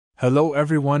Hello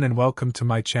everyone and welcome to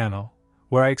my channel,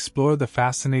 where I explore the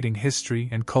fascinating history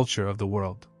and culture of the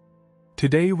world.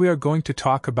 Today we are going to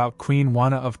talk about Queen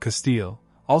Juana of Castile,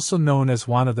 also known as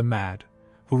Juana the Mad,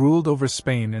 who ruled over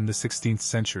Spain in the 16th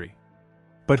century.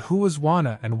 But who was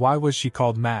Juana and why was she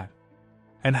called mad?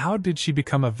 And how did she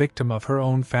become a victim of her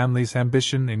own family's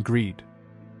ambition and greed?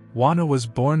 Juana was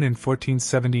born in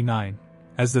 1479,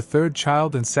 as the third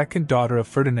child and second daughter of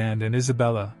Ferdinand and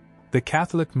Isabella, the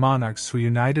Catholic monarchs who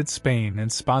united Spain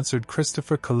and sponsored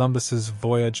Christopher Columbus's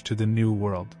voyage to the New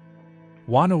World.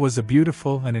 Juana was a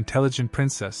beautiful and intelligent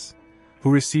princess, who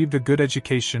received a good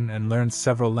education and learned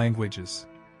several languages.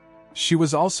 She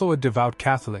was also a devout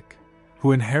Catholic,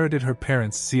 who inherited her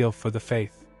parents' zeal for the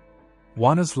faith.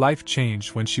 Juana's life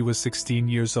changed when she was 16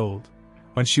 years old,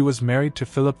 when she was married to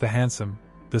Philip the Handsome,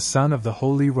 the son of the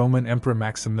Holy Roman Emperor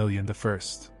Maximilian I.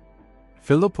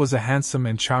 Philip was a handsome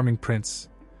and charming prince,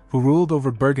 who ruled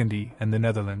over Burgundy and the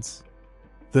Netherlands.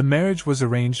 The marriage was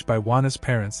arranged by Juana's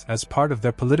parents as part of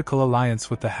their political alliance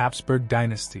with the Habsburg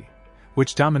dynasty,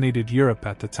 which dominated Europe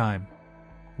at the time.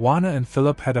 Juana and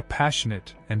Philip had a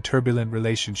passionate and turbulent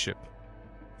relationship.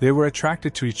 They were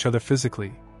attracted to each other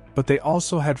physically, but they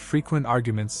also had frequent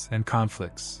arguments and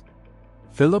conflicts.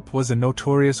 Philip was a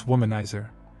notorious womanizer,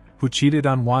 who cheated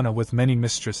on Juana with many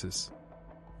mistresses.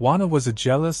 Juana was a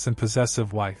jealous and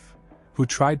possessive wife, who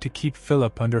tried to keep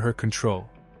Philip under her control.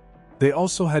 They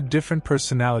also had different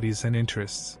personalities and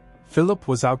interests. Philip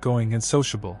was outgoing and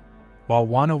sociable, while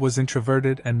Juana was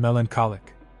introverted and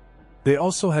melancholic. They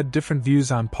also had different views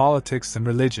on politics and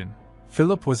religion.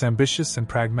 Philip was ambitious and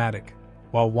pragmatic,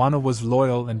 while Juana was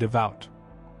loyal and devout.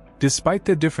 Despite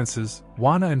their differences,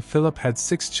 Juana and Philip had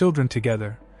 6 children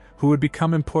together, who would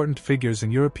become important figures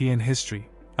in European history: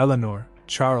 Eleanor,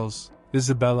 Charles,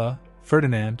 Isabella,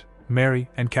 Ferdinand, Mary,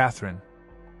 and Catherine.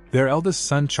 Their eldest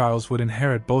son Charles would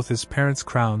inherit both his parents'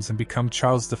 crowns and become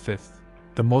Charles V,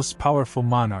 the most powerful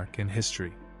monarch in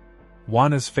history.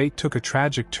 Juana's fate took a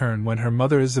tragic turn when her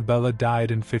mother Isabella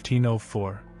died in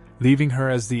 1504, leaving her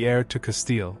as the heir to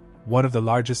Castile, one of the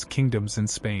largest kingdoms in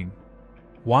Spain.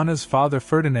 Juana's father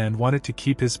Ferdinand wanted to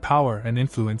keep his power and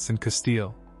influence in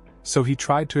Castile, so he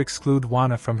tried to exclude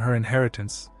Juana from her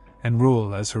inheritance and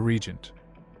rule as her regent.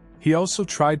 He also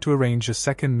tried to arrange a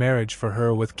second marriage for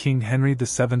her with King Henry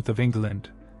VII of England,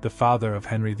 the father of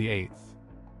Henry VIII.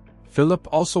 Philip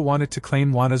also wanted to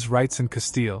claim Juana's rights in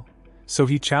Castile, so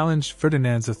he challenged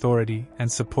Ferdinand's authority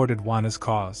and supported Juana's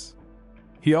cause.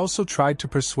 He also tried to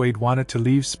persuade Juana to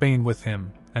leave Spain with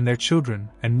him and their children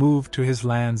and move to his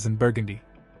lands in Burgundy.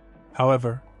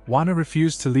 However, Juana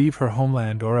refused to leave her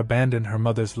homeland or abandon her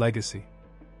mother's legacy.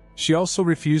 She also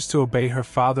refused to obey her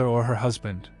father or her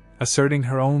husband, asserting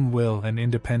her own will and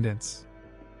independence.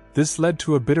 This led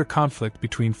to a bitter conflict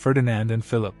between Ferdinand and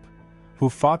Philip, who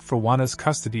fought for Juana's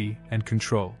custody and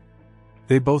control.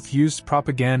 They both used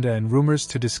propaganda and rumors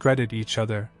to discredit each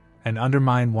other and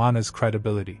undermine Juana's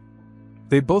credibility.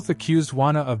 They both accused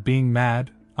Juana of being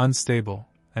mad, unstable,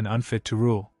 and unfit to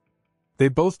rule. They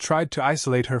both tried to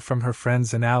isolate her from her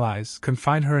friends and allies,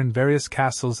 confine her in various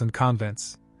castles and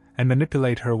convents, and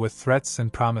manipulate her with threats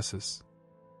and promises.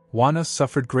 Juana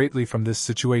suffered greatly from this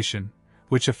situation,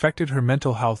 which affected her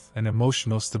mental health and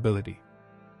emotional stability.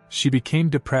 She became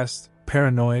depressed,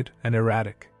 paranoid, and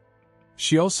erratic.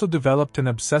 She also developed an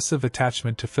obsessive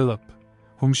attachment to Philip,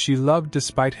 whom she loved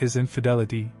despite his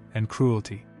infidelity and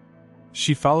cruelty.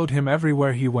 She followed him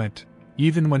everywhere he went,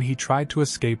 even when he tried to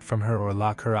escape from her or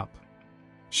lock her up.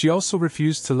 She also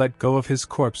refused to let go of his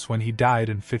corpse when he died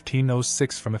in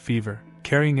 1506 from a fever,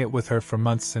 carrying it with her for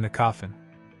months in a coffin.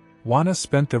 Juana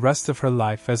spent the rest of her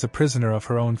life as a prisoner of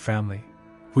her own family,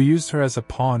 who used her as a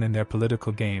pawn in their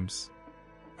political games.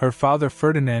 Her father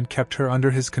Ferdinand kept her under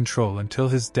his control until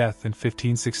his death in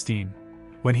 1516,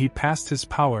 when he passed his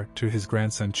power to his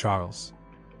grandson Charles.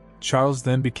 Charles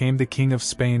then became the King of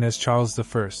Spain as Charles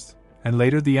I, and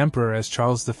later the Emperor as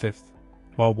Charles V,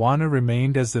 while Juana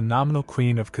remained as the nominal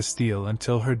Queen of Castile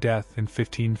until her death in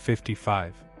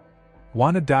 1555.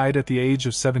 Juana died at the age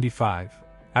of 75,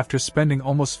 after spending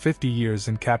almost 50 years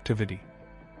in captivity.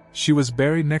 She was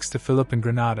buried next to Philip in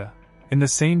Granada, in the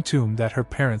same tomb that her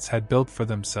parents had built for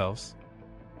themselves.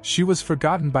 She was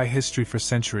forgotten by history for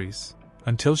centuries,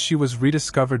 until she was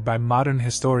rediscovered by modern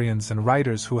historians and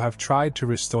writers who have tried to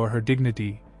restore her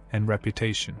dignity and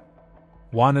reputation.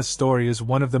 Juana's story is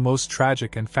one of the most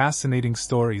tragic and fascinating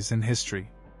stories in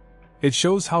history. It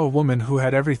shows how a woman who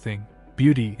had everything,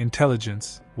 beauty,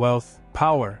 intelligence, wealth,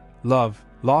 power, love,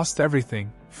 lost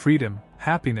everything: freedom,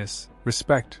 happiness,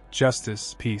 respect,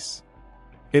 justice, peace.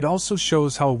 It also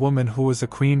shows how a woman who was a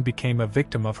queen became a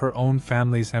victim of her own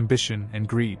family's ambition and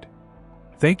greed.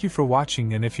 Thank you for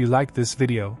watching, and if you like this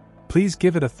video, please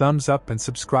give it a thumbs up and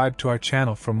subscribe to our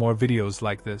channel for more videos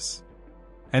like this.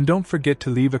 And don't forget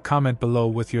to leave a comment below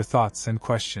with your thoughts and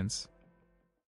questions.